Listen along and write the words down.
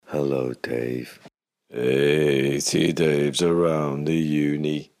Hello, Dave. Hey, see Dave's around the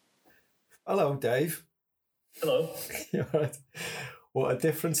uni. Hello, Dave. Hello. You're right. What a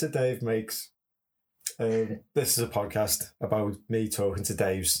difference a Dave makes. This is a podcast about me talking to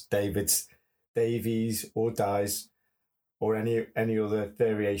Davids, Davies, or Dies, or any other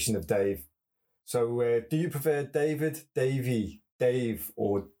variation of Dave. So, do you prefer David, Davey, Dave,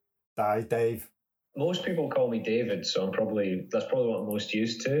 or Die Dave? Most people call me David, so that's probably what I'm most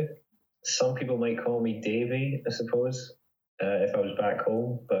used to. Some people might call me Davey, I suppose, if I was back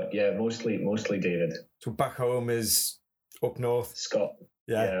home. But yeah, mostly David. So back home is up north? Scotland.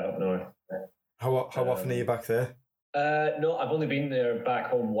 Yeah, up north. How often are you back there? No, I've only been there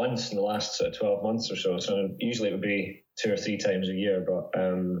back home once in the last sort of 12 months or so. So usually it would be 2 or 3 times a year, but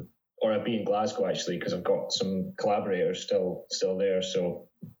or I'd be in Glasgow actually because I've got some collaborators still there. So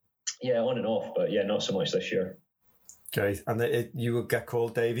yeah, on and off, but yeah, not so much this year. Great. And you would get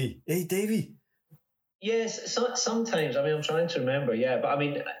called Davey. Hey, Davey. Yes, sometimes. I mean, I'm trying to remember. Yeah, but I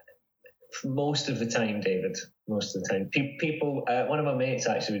mean, most of the time, David. Most of the time, people. One of my mates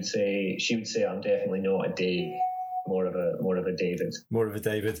actually would say I'm definitely not a Dave, more of a David. More of a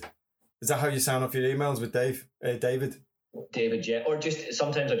David. Is that how you sound off your emails with Dave? David. David, yeah, or just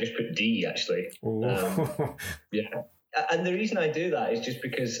sometimes I just put D actually. Yeah. And the reason I do that is just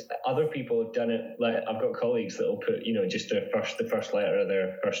because other people have done it. Like I've got colleagues that will put, just the first letter of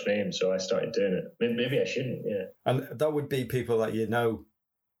their first name. So I started doing it. Maybe I shouldn't. Yeah. And that would be people that you know,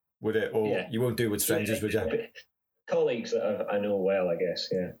 would it? Or you won't do with strangers, would you? Colleagues that I know well, I guess.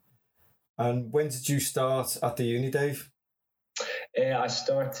 Yeah. And when did you start at the uni, Dave? I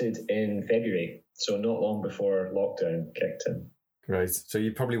started in February, so not long before lockdown kicked in. Great. So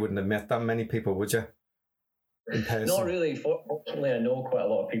you probably wouldn't have met that many people, would you? In person? Not really. Fortunately, I know quite a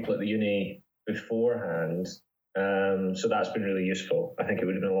lot of people at the uni beforehand, so that's been really useful. I think it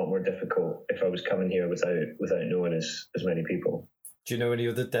would have been a lot more difficult if I was coming here without knowing as many people. Do you know any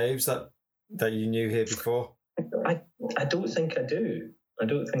other Daves that you knew here before? I don't think I do.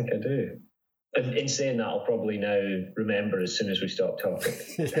 In saying that, I'll probably now remember as soon as we stop talking.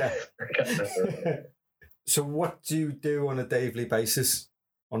 Yeah. So what do you do on a daily basis?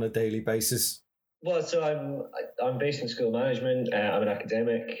 Well, so I'm based in school management. I'm an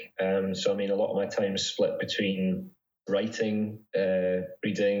academic. So I mean, a lot of my time is split between writing,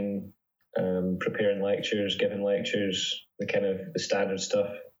 reading, preparing lectures, giving lectures, the standard stuff.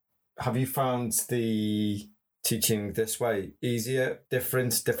 Have you found the teaching this way easier,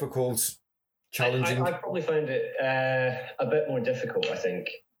 different, difficult, challenging? I probably found it a bit more difficult, I think.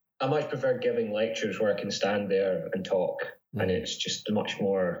 I much prefer giving lectures where I can stand there and talk, and it's just much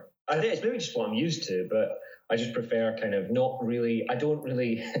more... I think it's maybe just what I'm used to, but I just prefer I don't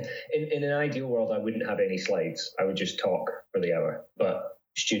really... in an ideal world, I wouldn't have any slides. I would just talk for the hour, but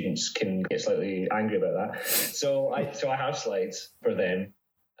students can get slightly angry about that. So I have slides for them.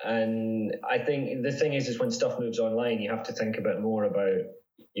 And I think the thing is when stuff moves online, you have to think a bit more about,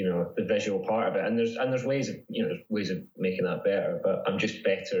 the visual part of it. And there's ways of, making that better. But I'm just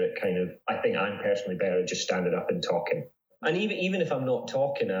better at I think I'm personally better at just standing up and talking. And even if I'm not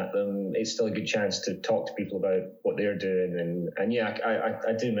talking at them, it's still a good chance to talk to people about what they're doing. And yeah,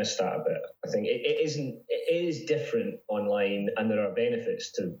 I do miss that a bit. I think it is different online, and there are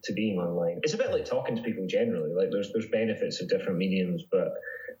benefits to being online. It's a bit like talking to people generally. Like there's benefits of different mediums, but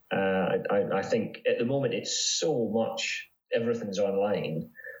I think at the moment it's so much, everything's online.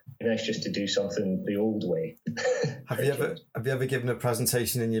 It's nice just to do something the old way. Have you ever given a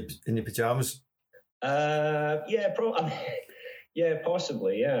presentation in your pajamas? Yeah,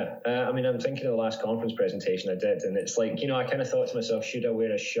 possibly. Yeah. I mean, I'm thinking of the last conference presentation I did, and it's like, I kind of thought to myself, should I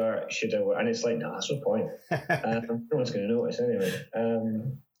wear a shirt? And it's like, no, that's no point. No one's going to notice anyway.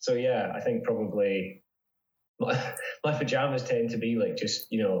 So yeah, I think probably my pajamas tend to be like just,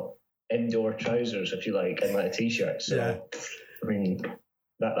 indoor trousers, if you like, and like a t-shirt. So, yeah. I mean,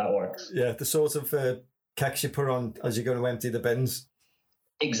 that works. Yeah, the sort of kecks you put on as you're going to empty the bins.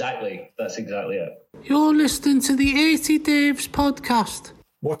 Exactly. That's exactly it. You're listening to the 80 Daves podcast.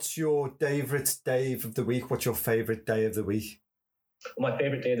 What's your favourite Dave of the week? What's your favourite day of the week? My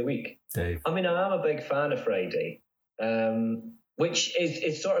favourite day of the week? Dave. I mean, I am a big fan of Friday, which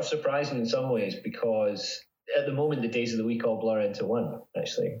is sort of surprising in some ways because at the moment the days of the week all blur into one,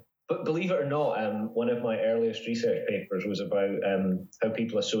 actually. But believe it or not, one of my earliest research papers was about how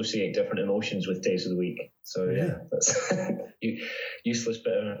people associate different emotions with days of the week. So yeah, that's useless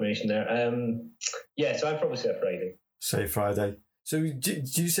bit of information there. So I'd probably say Friday. Say Friday. So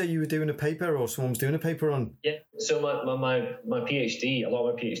did you say you were doing a paper or someone was doing a paper on? Yeah, so my PhD, a lot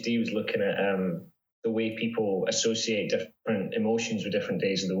of my PhD was looking at the way people associate different emotions with different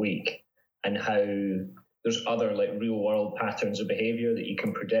days of the week, and how there's other like real world patterns of behavior that you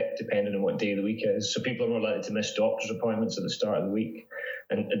can predict depending on what day of the week it is. So people are more likely to miss doctor's appointments at the start of the week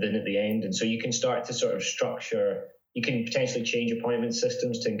and then at the end. And so you can start to sort of structure, you can potentially change appointment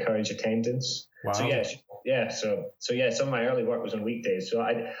systems to encourage attendance. Wow. So some of my early work was on weekdays. So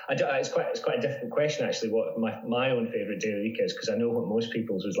it's quite a difficult question actually, what my own favourite day of the week is, because I know what most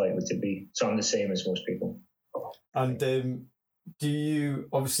people's was likely to be. So I'm the same as most people. And do you,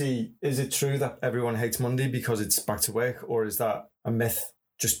 obviously, is it true that everyone hates Monday because it's back to work, or is that a myth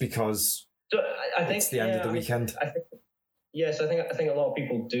just because I think it's the end of the weekend? I think a lot of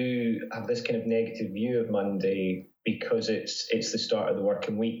people do have this kind of negative view of Monday because it's the start of the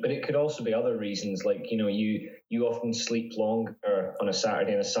working week, but it could also be other reasons, like, you know, you often sleep longer on a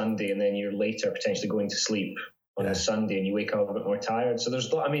Saturday and a Sunday, and then you're later potentially going to sleep on a Sunday and you wake up a bit more tired. So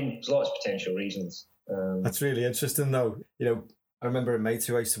there's lots of potential reasons. That's really interesting, though. You know, I remember a mate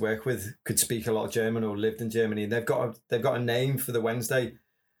who I used to work with could speak a lot of German or lived in Germany, and they've got a name for the Wednesday,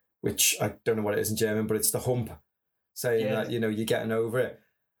 which I don't know what it is in German, but it's the hump, saying that, you know, you're getting over it.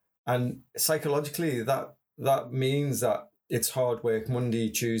 And psychologically, that means that it's hard work Monday,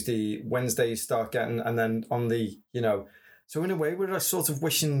 Tuesday, Wednesday you start getting, and then on the, you know, so in a way we're sort of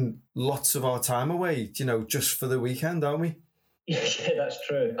wishing lots of our time away, you know, just for the weekend, aren't we? Yeah, that's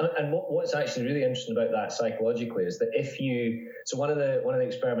true. And what's actually really interesting about that psychologically is that one of the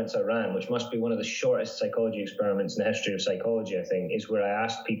experiments I ran, which must be one of the shortest psychology experiments in the history of psychology, I think, is where I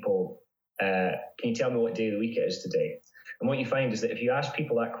asked people, can you tell me what day of the week it is today? And what you find is that if you ask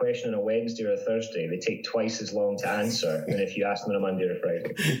people that question on a Wednesday or a Thursday, they take twice as long to answer than if you ask them on a Monday or a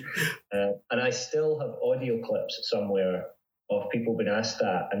Friday. And I still have audio clips somewhere of people being asked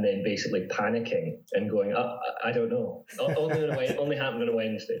that and then basically panicking and going, I don't know. Only happened on a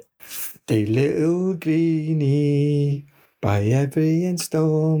Wednesday. The little greenie, buy every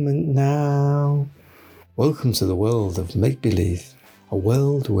installment now. Welcome to the world of make-believe, a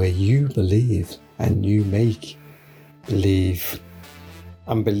world where you believe and you make believe,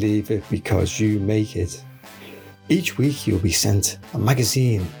 and believe it because you make it. Each week you'll be sent a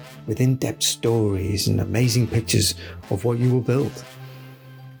magazine with in-depth stories and amazing pictures of what you will build.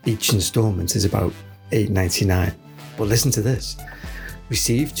 Each instalment is about $8.99. But listen to this.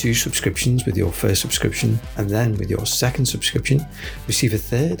 Receive 2 subscriptions with your first subscription, and then with your second subscription, receive a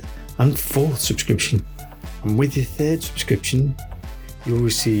third and fourth subscription. And with your third subscription, you'll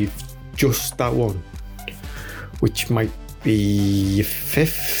receive just that one, which might be your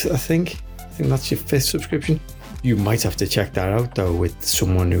 5th, I think. I think that's your 5th subscription. You might have to check that out, though, with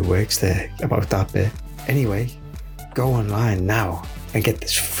someone who works there about that bit. Anyway, go online now and get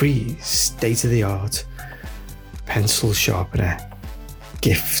this free state-of-the-art pencil sharpener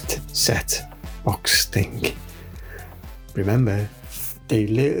gift set box thing. Remember, the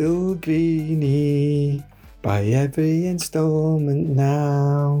little greenie, buy every installment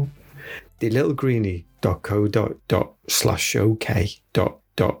now. thelittlegreenie.co.uk.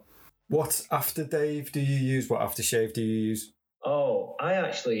 What after Dave do you use? What aftershave do you use? Oh, I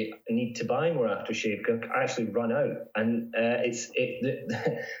actually need to buy more aftershave because I actually run out. And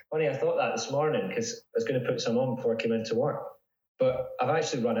funny, I thought that this morning because I was going to put some on before I came into work. But I've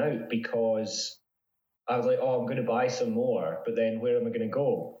actually run out because I was like, I'm going to buy some more, but then where am I going to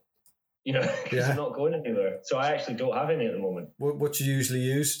go? You know, because I'm not going anywhere. So I actually don't have any at the moment. What do you usually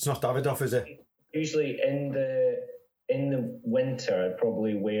use? It's not Davidoff, is it? Usually in the winter, I'd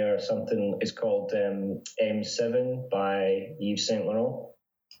probably wear something. It's called M7 by Yves Saint Laurent.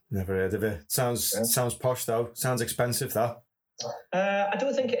 Never heard of it. Sounds posh though. Sounds expensive, that. I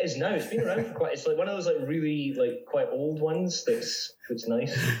don't think it is now. It's been around for quite. It's like one of those like really like quite old ones. That's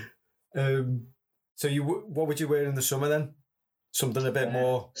nice. So what would you wear in the summer then? Something a bit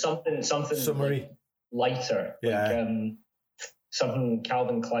more something summery, like lighter. Yeah. Like, something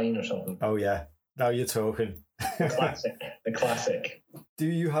Calvin Klein or something. Oh yeah. Now you're talking. The classic. Do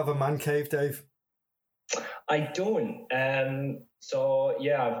you have a man cave, Dave? I don't. So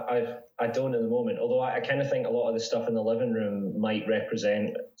yeah, I don't at the moment. Although I kind of think a lot of the stuff in the living room might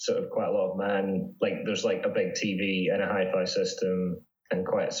represent sort of quite a lot of man. Like there's like a big TV and a hi-fi system and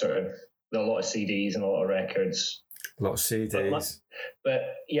quite sort of a lot of CDs and a lot of records. A lot of CDs. But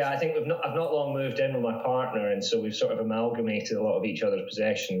yeah, I think I've not long moved in with my partner, and so we've sort of amalgamated a lot of each other's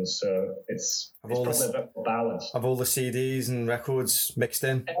possessions. So it's probably a bit more balanced. Have all the CDs and records mixed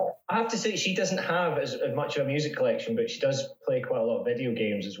in? I have to say she doesn't have as much of a music collection, but she does play quite a lot of video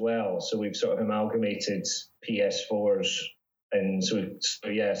games as well. So we've sort of amalgamated PS4s, and so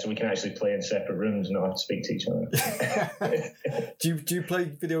we can actually play in separate rooms and not have to speak to each other. Do you play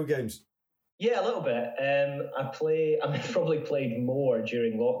video games? Yeah, a little bit. I've probably played more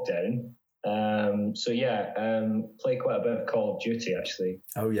during lockdown. Play quite a bit of Call of Duty actually.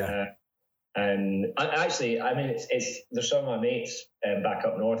 Oh yeah. And it's there's some of my mates back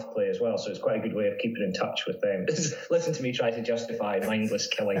up north play as well, so it's quite a good way of keeping in touch with them. Listen to me try to justify mindless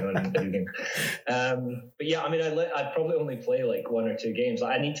killing on video game. But yeah, I mean, I probably only play like one or two games.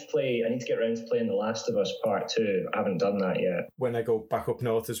 Like, I need to get around to playing The Last of Us Part 2. I haven't done that yet. When I go back up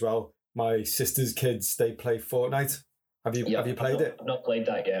north as well, my sister's kids, they play Fortnite. Have you played it? I've not played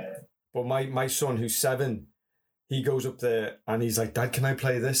that yet. But my son, who's 7, he goes up there and he's like, Dad, can I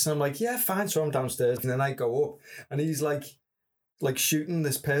play this? And I'm like, yeah, fine. So I'm downstairs. And then I go up and he's like shooting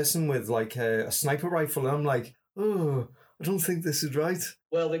this person with like a sniper rifle. And I'm like, oh, I don't think this is right.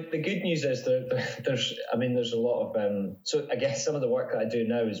 Well, the good news is that there's a lot of so I guess some of the work that I do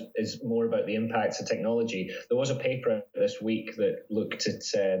now is more about the impacts of technology. There was a paper this week that looked at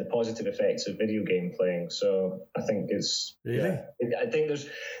the positive effects of video game playing. So I think it's really. I think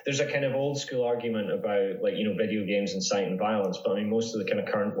there's a kind of old school argument about like, you know, video games inciting violence, but I mean most of the kind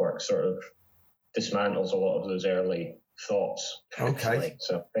of current work sort of dismantles a lot of those early thoughts. Okay.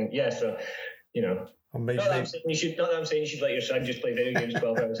 So I think you know. Not that I'm saying you should let your son just play video games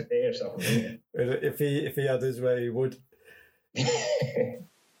 12 hours a day or something. If he had his way, he would.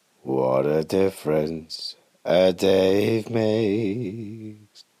 What a difference a Dave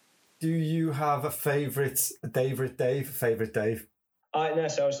makes. Do you have a favourite Dave? No,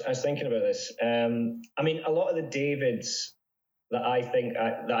 so I was thinking about this. I mean, a lot of the Davids that I think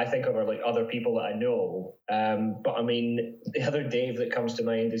of are like other people that I know. But I mean, the other Dave that comes to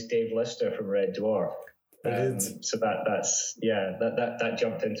mind is Dave Lister from Red Dwarf. So that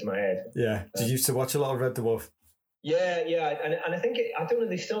jumped into my head. Yeah. Did you used to watch a lot of Red Dwarf? Yeah, and I think I don't know.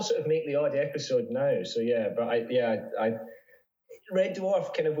 They still sort of make the odd episode now. So yeah, but Red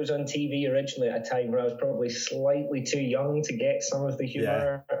Dwarf kind of was on TV originally at a time where I was probably slightly too young to get some of the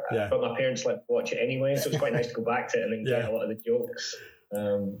humour, but my parents let me watch it anyway, so it's quite nice to go back to it and then get a lot of the jokes.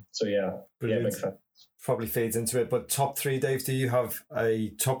 Brilliant. Big fan. Probably feeds into it. But top 3 Daves, do you have a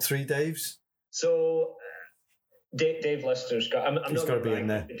top 3 Daves? So Dave Lister's got. I'm He's not got to be in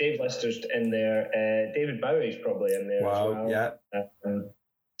there. Dave Lister's in there. David Bowie's probably in there. Wow, as well. yeah.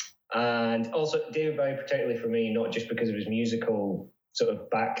 And also David Bowie, particularly for me, not just because of his musical sort of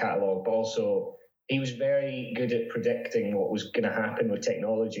back catalogue, but also he was very good at predicting what was going to happen with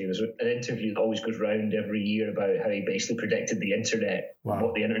technology. There's an interview that always goes round every year about how he basically predicted the internet,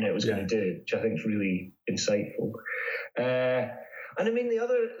 what the internet was going to do, which I think is really insightful. And I mean, the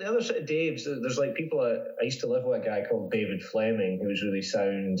other sort of Daves, there's like people, I used to live with a guy called David Fleming, who was really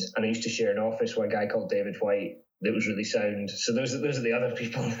sound, and I used to share an office with a guy called David White that was really sound. So those are the other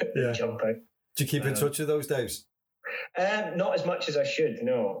people that jump out. Do you keep in touch with those Daves? Not as much as I should,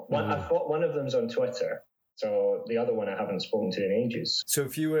 no. I've got one of them's on Twitter, so the other one I haven't spoken to in ages. So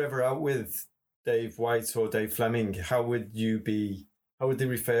if you were ever out with Dave White or Dave Fleming, how would they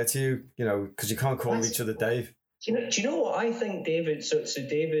refer to you? You know, because you can't call each other Dave. Do you know what I think, David? So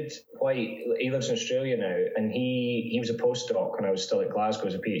David White, he lives in Australia now, and he was a postdoc when I was still at Glasgow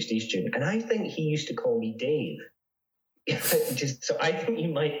as a PhD student, and I think he used to call me Dave. So I think he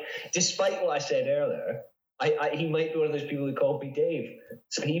might, despite what I said earlier, he might be one of those people who called me Dave.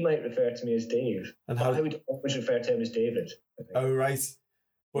 So he might refer to me as Dave. And I would always refer to him as David. Oh, right.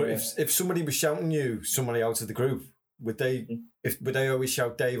 But if somebody was shouting you, somebody out of the group, would they always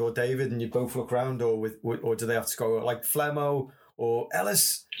shout Dave or David and you both look round, or do they have to go like Flemo or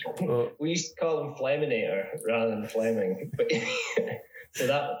Ellis? We used to call him Fleminator rather than Fleming. But so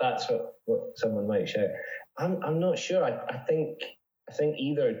that's what someone might shout. I'm not sure. I think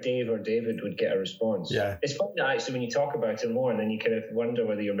either Dave or David would get a response. Yeah. It's funny that actually when you talk about it more and then you kind of wonder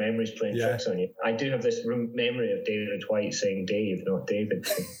whether your memory's playing tricks on you. I do have this memory of David White saying Dave, not David.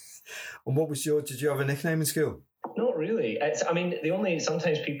 And did you have a nickname in school? Not really.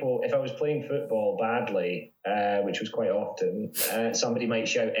 Sometimes people, if I was playing football badly, which was quite often, somebody might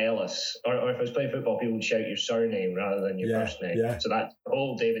shout Ellis, or if I was playing football, people would shout your surname rather than your first name. Yeah. So that's the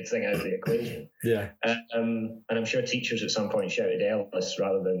whole David thing out of the equation. Yeah. And I'm sure teachers at some point shouted Ellis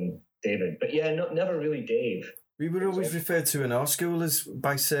rather than David. But yeah, never really Dave. We were always referred to in our school as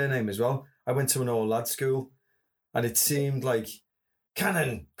by surname as well. I went to an all-lad school, and it seemed like,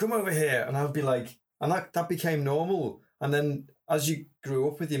 Cannon, come over here. And I'd be like, and that became normal. And then as you grew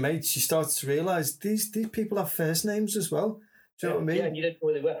up with your mates, you started to realise these people have first names as well. Do you know what I mean? Yeah, and you didn't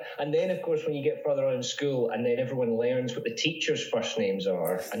know they were. And then, of course, when you get further on in school and then everyone learns what the teachers' first names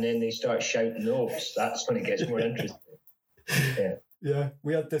are and then they start shouting those, that's when it gets more interesting. Yeah. Yeah.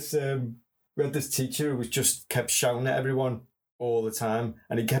 We had this teacher who was just kept shouting at everyone all the time,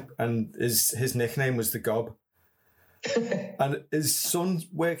 and his nickname was the Gob. And his son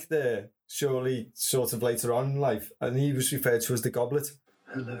worked there, surely, sort of later on in life, and he was referred to as the Goblet.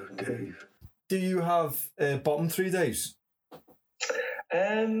 Hello, Dave. Do you have bottom 3 Daves?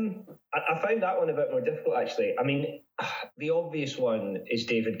 I found that one a bit more difficult, actually. I mean, the obvious one is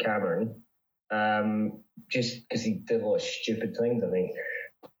David Cameron, just because he did a lot of stupid things, I think.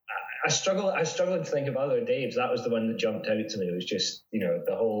 I struggled to think of other Daves. That was the one that jumped out to me. It was just, the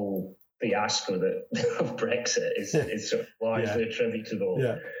whole fiasco of Brexit is sort of largely attributable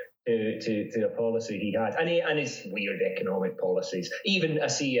to a policy he had, and his weird economic policies. Even I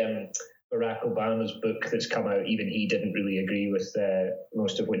see Barack Obama's book that's come out. Even he didn't really agree with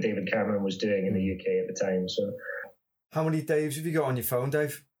most of what David Cameron was doing in the UK at the time. So, how many Daves have you got on your phone,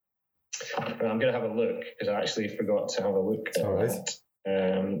 Dave? I'm going to have a look because I actually forgot to have a look at all right. that.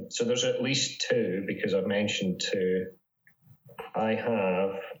 So there's at least 2 because I've mentioned 2. I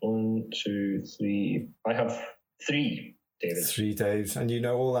have 1, 2, 3. I have 3 Davids. 3 Daves, and you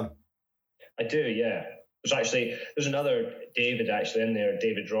know all them? I do, yeah. There's another David actually in there,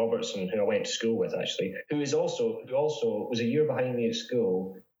 David Robertson, who I went to school with actually, who also was a year behind me at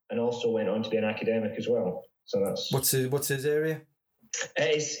school and also went on to be an academic as well. So that's what's his area?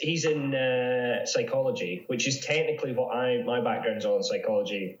 He's in psychology, which is technically what my background's all in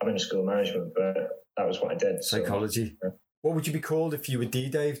psychology. I'm in school of management, but that was what I did. Psychology. So. What would you be called if you were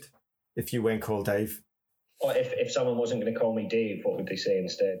D-Daved? If you weren't called Dave? Or if someone wasn't going to call me Dave, what would they say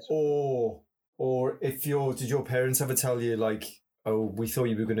instead? Or did your parents ever tell you, like, oh, we thought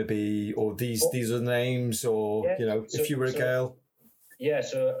you were going to be, or these are the names, or, if you were a girl? Yeah,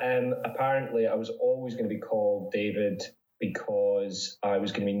 so apparently I was always going to be called David because I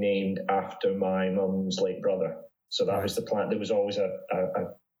was going to be named after my mum's late brother. So that was the plan. There was always a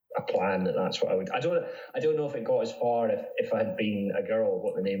plan that's what I would. I don't know if it got as far if I had been a girl,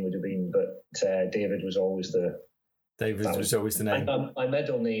 what the name would have been, but David was always the. David was always the name. And my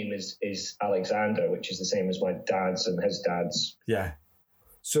middle name is Alexander, which is the same as my dad's and his dad's. Yeah.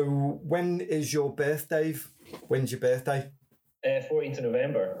 So when is your birthday? When's your birthday? 14th of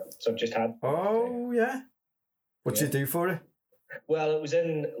November. So I've just had. Oh yeah. What'd you do for it? Well, it was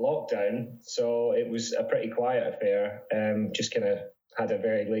in lockdown, so it was a pretty quiet affair. Just kind of had a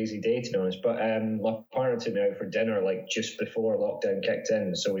very lazy day, to be honest. But my partner took me out for dinner like just before lockdown kicked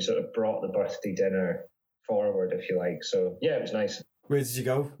in, so we sort of brought the birthday dinner forward, if you like. So yeah, it was nice. Where did you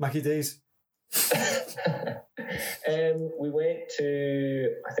go? Mackie D's? We went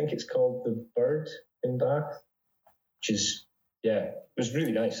to, I think it's called the Bird in Bath, which is, it was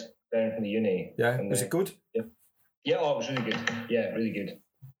really nice down from the uni. Yeah, was it good? Yeah, it was really good. Yeah, really good.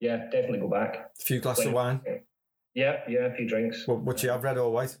 Yeah, definitely go back. A few glasses of wine? Yeah, a few drinks. What you have, red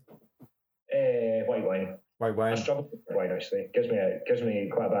or white? White wine. White wine. I struggle with white wine, actually. Gives me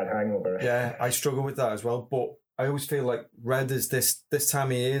quite a bad hangover. Yeah, I struggle with that as well, but I always feel like red is this time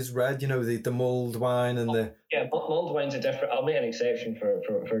of year is red, the mulled wine and the... Yeah, mulled wine's a different... I'll make an exception for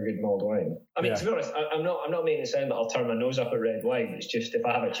a good mulled wine. I mean, to be honest, I'm not making it sound that I'll turn my nose up at red wine. It's just if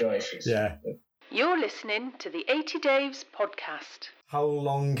I have a choice. You're listening to the 80 Daves podcast. How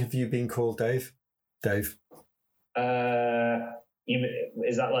long have you been called Dave? Dave?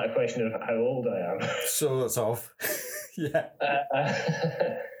 Is that like a question of how old I am? Sort of. Yeah.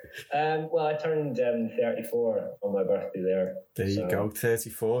 Well, I turned 34 on my birthday there. There you go,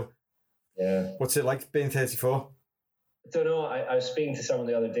 34. Yeah. What's it like being 34? I don't know. I was speaking to someone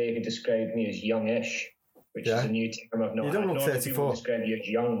the other day who described me as youngish, which is a new term I've not. You don't look 34. People describe you as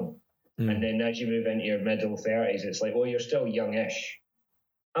young, and then as you move into your middle 30s, it's like, well, you're still youngish.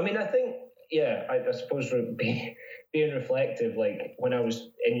 I mean, I think, I suppose being reflective, like when I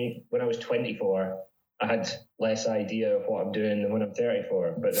was 24, I had less idea of what I'm doing than when I'm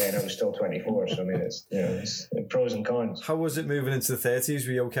 34, but then I was still 24. So I mean, it's pros and cons. How was it moving into the 30s?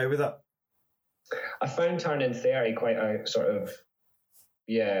 Were you okay with that? I found turning 30 quite a sort of,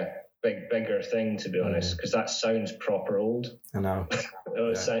 bigger thing, to be honest, because that sounds proper old. I know.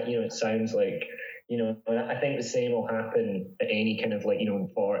 It sounds like, and I think the same will happen at any kind of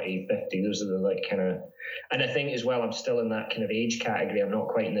 40, 50. Those are the like kind of, and I think as well, I'm still in that kind of age category. I'm not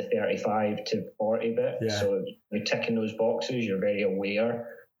quite in the 35 to 40 bit. Yeah. So you're ticking those boxes. You're very aware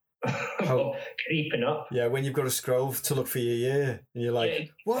of creeping up. Yeah, when you've got to scroll to look for your year, and you're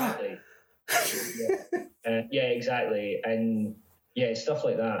like, exactly. What? Exactly. And stuff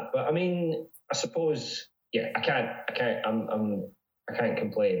like that. But I mean, I suppose, I can't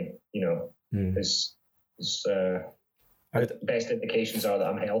complain, because best indications are that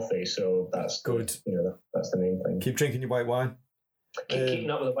I'm healthy, so that's good. That's the main thing. Keep drinking your white wine. Keeping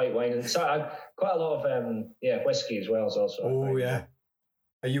up with the white wine, and so quite a lot of whiskey as well is also. Oh yeah,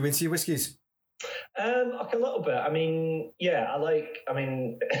 are you into your whiskies? Like a little bit. I mean,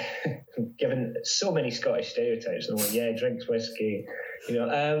 given so many Scottish stereotypes, and drinks whiskey,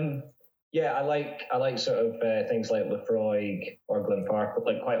 I like sort of things like Lafroig or Glenfarclas,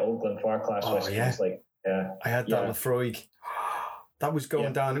 like quite old Glenfarclas whiskies. Yeah. I had that Lafroig. That was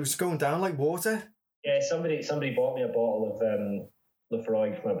going down. It was going down like water. Yeah, somebody bought me a bottle of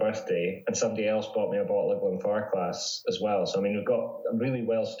Lafroig for my birthday, and somebody else bought me a bottle of Glenfarclas as well. So I mean, we've got a really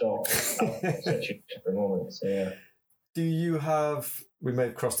well stocked situation at the moment. So yeah. Do you have? We may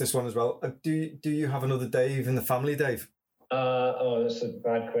have crossed this one as well. Do you have another Dave in the family, Dave? That's a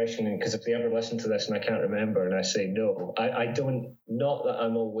bad question, because if they ever listen to this and I can't remember and I say no, I don't. Not that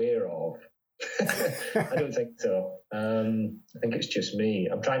I'm aware of. I don't think so. I think it's just me.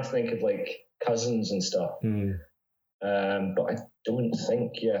 I'm trying to think of like cousins and stuff. But I don't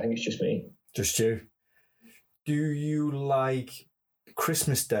think. Yeah, I think it's just me. Just you. Do you like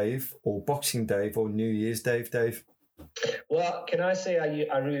Christmas Dave or Boxing Dave or New Year's Dave? Well, can I say it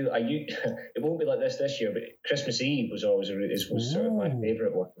won't be like this year, but Christmas Eve was always sort of my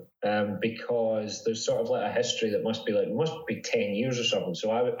favourite one, because there's sort of like a history that must be 10 years or something. So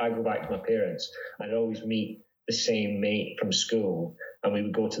I go back to my parents, and I'd always meet the same mate from school, and we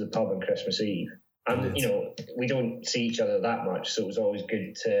would go to the pub on Christmas Eve. And we don't see each other that much, so it was always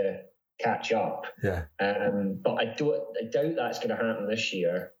good to catch up. Yeah. But I doubt that's going to happen this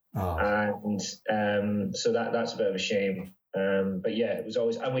year. Oh. And so that's a bit of a shame. But yeah, it was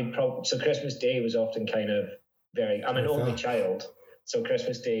always, and so Christmas Day was often kind of I'm an only child, so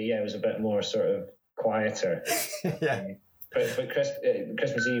Christmas Day, was a bit more sort of quieter. Yeah. But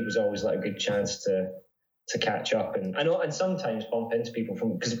Christmas Eve was always like a good chance to catch up, and sometimes bump into people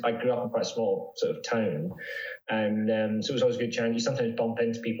because I grew up in quite a small sort of town, and so it was always a good chance. You sometimes bump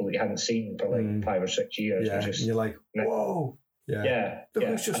into people that you hadn't seen for like 5 or 6 years. Yeah, and you're like, whoa. Yeah.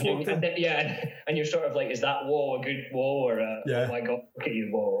 Who's just walked in? And you're sort of like, is that whoa a good whoa, or oh my god, look at you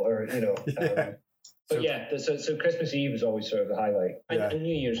whoa, or So Christmas Eve is always sort of the highlight, and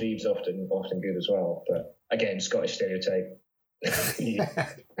New Year's Eve's often good as well. But again, Scottish stereotype.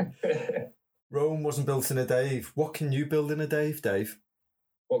 Rome wasn't built in a day. What can you build in a day, Dave?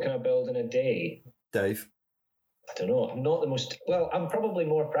 What can I build in a day, Dave? I don't know. I'm not the most... Well, I'm probably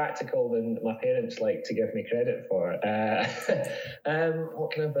more practical than my parents like to give me credit for.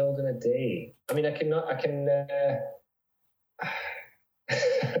 What can I build in a day? I mean, I can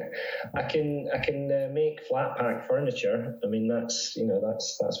make flat pack furniture. I mean, that's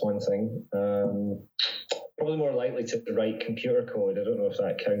one thing. Probably more likely to write computer code. I don't know if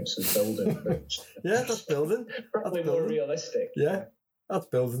that counts as building. But yeah, that's building. Probably more realistic. Yeah, that's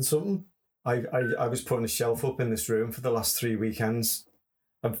building something. I was putting a shelf up in this room for the last 3 weekends.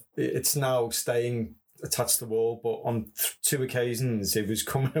 It's now staying attached to the wall, but on 2 occasions it was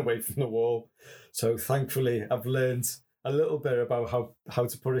coming away from the wall. So thankfully I've learned a little bit about how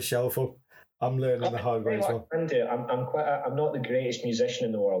to put a shelf up. I'm learning the hard way as well. I'm not the greatest musician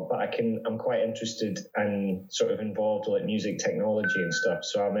in the world, but I'm quite interested and sort of involved with like music technology and stuff.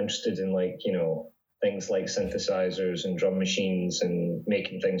 So I'm interested in things like synthesizers and drum machines and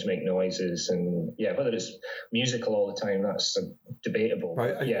making things make noises, and whether it's musical all the time, that's debatable.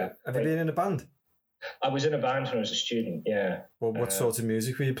 Right? Have you been in a band? I was in a band when I was a student. Yeah. Well, what sort of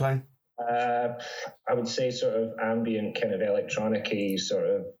music were you playing? I would say sort of ambient, kind of electronic-y, sort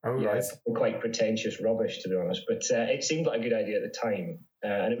of quite pretentious rubbish, to be honest. But it seemed like a good idea at the time,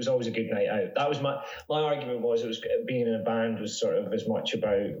 and it was always a good night out. That was my argument. Was it was being in a band was sort of as much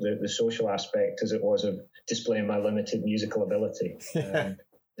about the social aspect as it was of displaying my limited musical ability.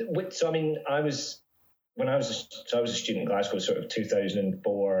 So I mean, I was a student in Glasgow, sort of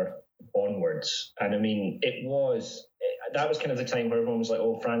 2004 onwards, and I mean that was kind of the time where everyone was like,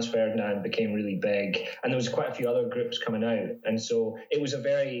 oh, Franz Ferdinand became really big, and there was quite a few other groups coming out, and so it was a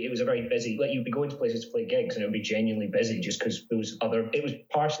very busy, like you'd be going to places to play gigs and it would be genuinely busy just because it was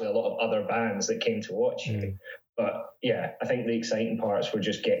partially a lot of other bands that came to watch you. But yeah, I think the exciting parts were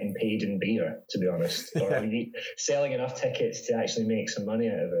just getting paid in beer, to be honest, or selling enough tickets to actually make some money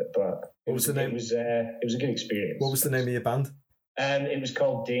out of it. But it was a good experience. What was the name of your band? It was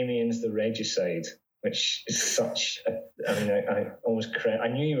called Damien's The Regicide, which is such I almost I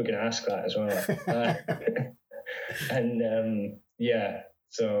knew you were going to ask that as well.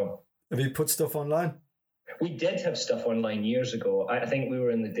 So... Have you put stuff online? We did have stuff online years ago. I think we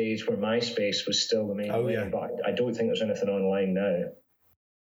were in the days where MySpace was still the main way, but I don't think there's anything online now.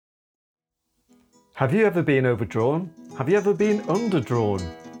 Have you ever been overdrawn? Have you ever been underdrawn?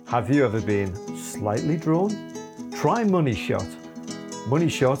 Have you ever been slightly drawn? Try Money Shot. Money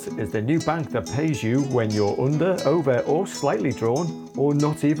Shot is the new bank that pays you when you're under, over, or slightly drawn, or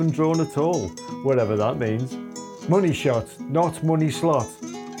not even drawn at all, whatever that means. Money Shot, not Money Slot.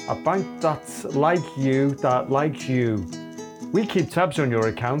 A bank that's like you, that likes you. We keep tabs on your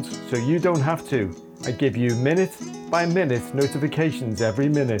account so you don't have to, and give you minute-by-minute notifications every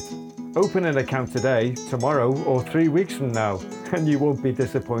minute. Open an account today, tomorrow, or 3 weeks from now, and you won't be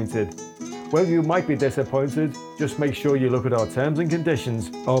disappointed. Well, you might be disappointed, just make sure you look at our terms and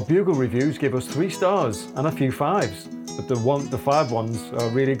conditions. Our Bugle reviews give us 3 stars and a few 5s, but the 5 ones are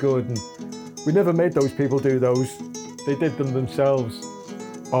really good, and we never made those people do those. They did them themselves.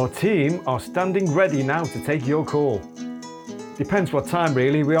 Our team are standing ready now to take your call. Depends what time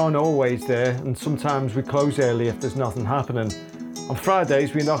really, we aren't always there, and sometimes we close early if there's nothing happening. On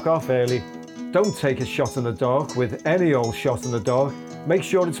Fridays we knock off early. Don't take a shot in the dark with any old shot in the dark. Make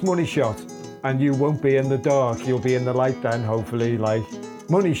sure it's Money Shot, and you won't be in the dark, you'll be in the light then, hopefully. Like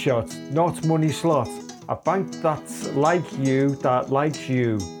Money Shot, not Money Slot. A bank that's like you, that likes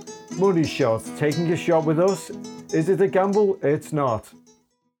you. Money Shot, taking a shot with us. Is it a gamble? It's not.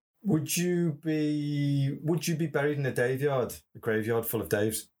 Would you be buried in a graveyard full of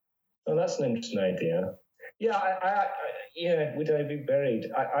Daves? Oh, that's an interesting idea. Yeah, would I be buried?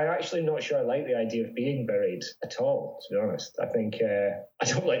 I'm actually not sure I like the idea of being buried at all, to be honest. I think I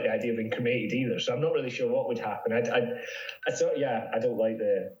don't like the idea of being cremated either, so I'm not really sure what would happen. I don't like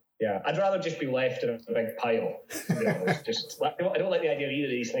I'd rather just be left in a big pile. To be honest. I don't like the idea of either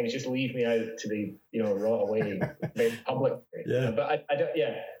of these things. Just leave me out to be, rot away very publicly. Yeah. But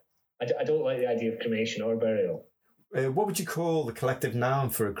I don't like the idea of cremation or burial. What would you call the collective noun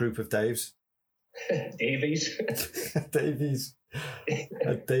for a group of Daves? Davies. Davies.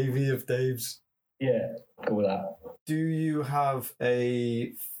 A Davy of Daves. Yeah, go with that. Do you have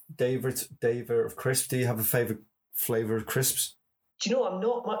a Daver of crisps? Do you have a favourite flavour of crisps? Do you know, I'm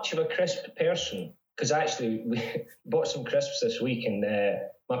not much of a crisp person, because actually we bought some crisps this week and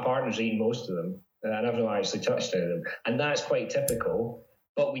my partner's eaten most of them and I've not actually touched any of them. And that's quite typical.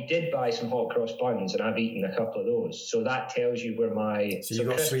 But we did buy some hot cross buns and I've eaten a couple of those. So that tells you where my... So you've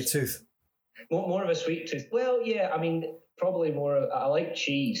got a sweet tooth? More of a sweet tooth. Well, yeah, I mean, probably more... I like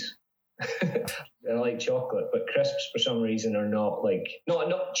cheese. I like chocolate, but crisps for some reason are not like...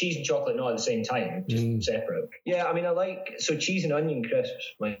 Not cheese and chocolate, not at the same time, just separate. Yeah, I mean, I like... So cheese and onion crisps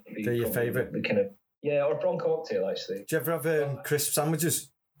might be... They're your favourite? The kind of... Yeah, or prawn cocktail, actually. Do you ever have crisp sandwiches?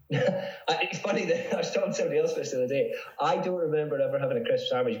 It's funny that I was talking to somebody else this the other day. I don't remember ever having a crisp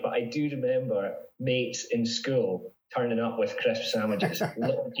sandwich, but I do remember mates in school turning up with crisp sandwiches,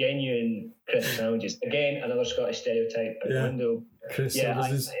 genuine crisp sandwiches. Again, another Scottish stereotype out the window. Crisp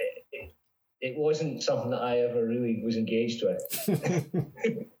sandwiches. It wasn't something that I ever really was engaged with.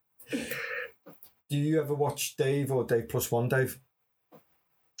 Do you ever watch Dave or Dave Plus One, Dave?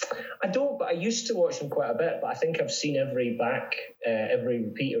 I don't, but I used to watch them quite a bit. But I think I've seen every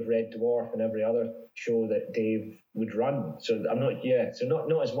repeat of Red Dwarf and every other show that Dave would run. So I'm not, so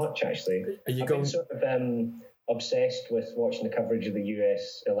not as much actually. Are you been sort of obsessed with watching the coverage of the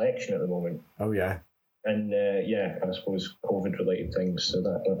US election at the moment. Oh yeah, and I suppose COVID related things. So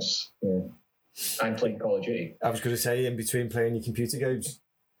that's I'm playing Call of Duty. I was going to say in between playing your computer games.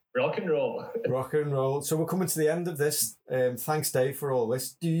 Rock and roll. Rock and roll. So we're coming to the end of this. Thanks, Dave, for all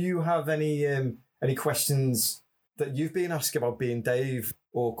this. Do you have any questions that you've been asked about being Dave,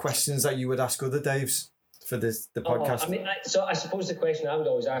 or questions that you would ask other Daves for the podcast? I mean, I suppose the question I would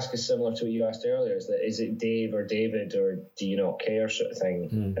always ask is similar to what you asked earlier: is it Dave or David, or do you not care, sort of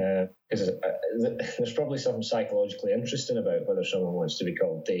thing? Because there's probably something psychologically interesting about whether someone wants to be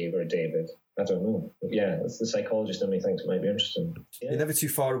called Dave or David. I don't know. But yeah, that's the psychologist in me thinks it might be interesting. Yeah. You're never too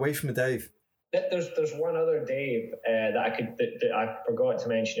far away from a Dave. There's one other Dave that I forgot to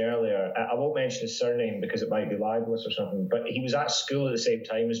mention earlier. I won't mention his surname because it might be libelous or something. But he was at school at the same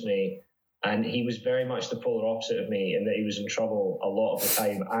time as me, and he was very much the polar opposite of me in that he was in trouble a lot of the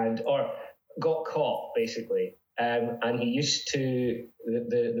time or got caught basically. And he used to,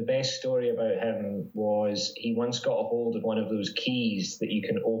 the best story about him was he once got a hold of one of those keys that you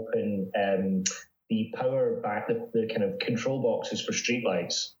can open the power back, the kind of control boxes for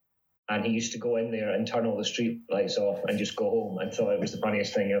streetlights. And he used to go in there and turn all the streetlights off and just go home, and thought it was the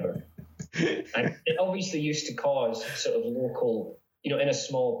funniest thing ever. And it obviously used to cause sort of local, in a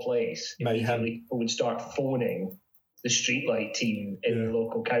small place, immediately people would start phoning the streetlight team in the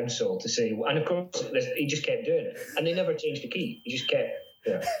local council to say, and of course he just kept doing it, and they never changed the key. He just kept.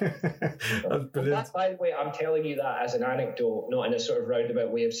 Yeah. By the way, I'm telling you that as an anecdote, not in a sort of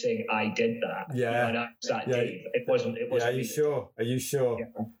roundabout way of saying I did that. Yeah. And I was that Dave. It wasn't. Yeah. Are you sure? Yeah,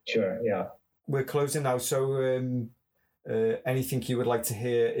 sure. Yeah. We're closing now, so anything you would like to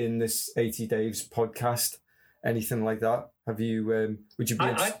hear in this 80 Daves podcast? Anything like that? Have you? Would you be?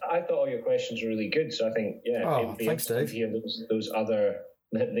 I thought all your questions were really good, so I think Oh, thanks, Dave. To hear those other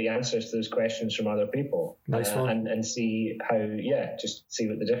the answers to those questions from other people. Nice one. And see how just see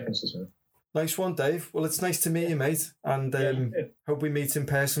what the differences are. Nice one, Dave. Well, it's nice to meet you, mate, and hope we meet in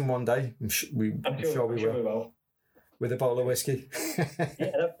person one day. I'm sure we will. With a bottle of whiskey. Yeah,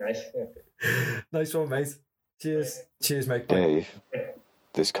 that's nice. Yeah. Nice one, mate. Cheers. Cheers, mate. Bye. Dave,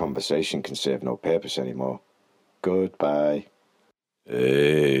 this conversation can serve no purpose anymore. Goodbye.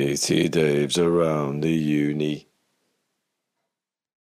 80 Daves around the uni.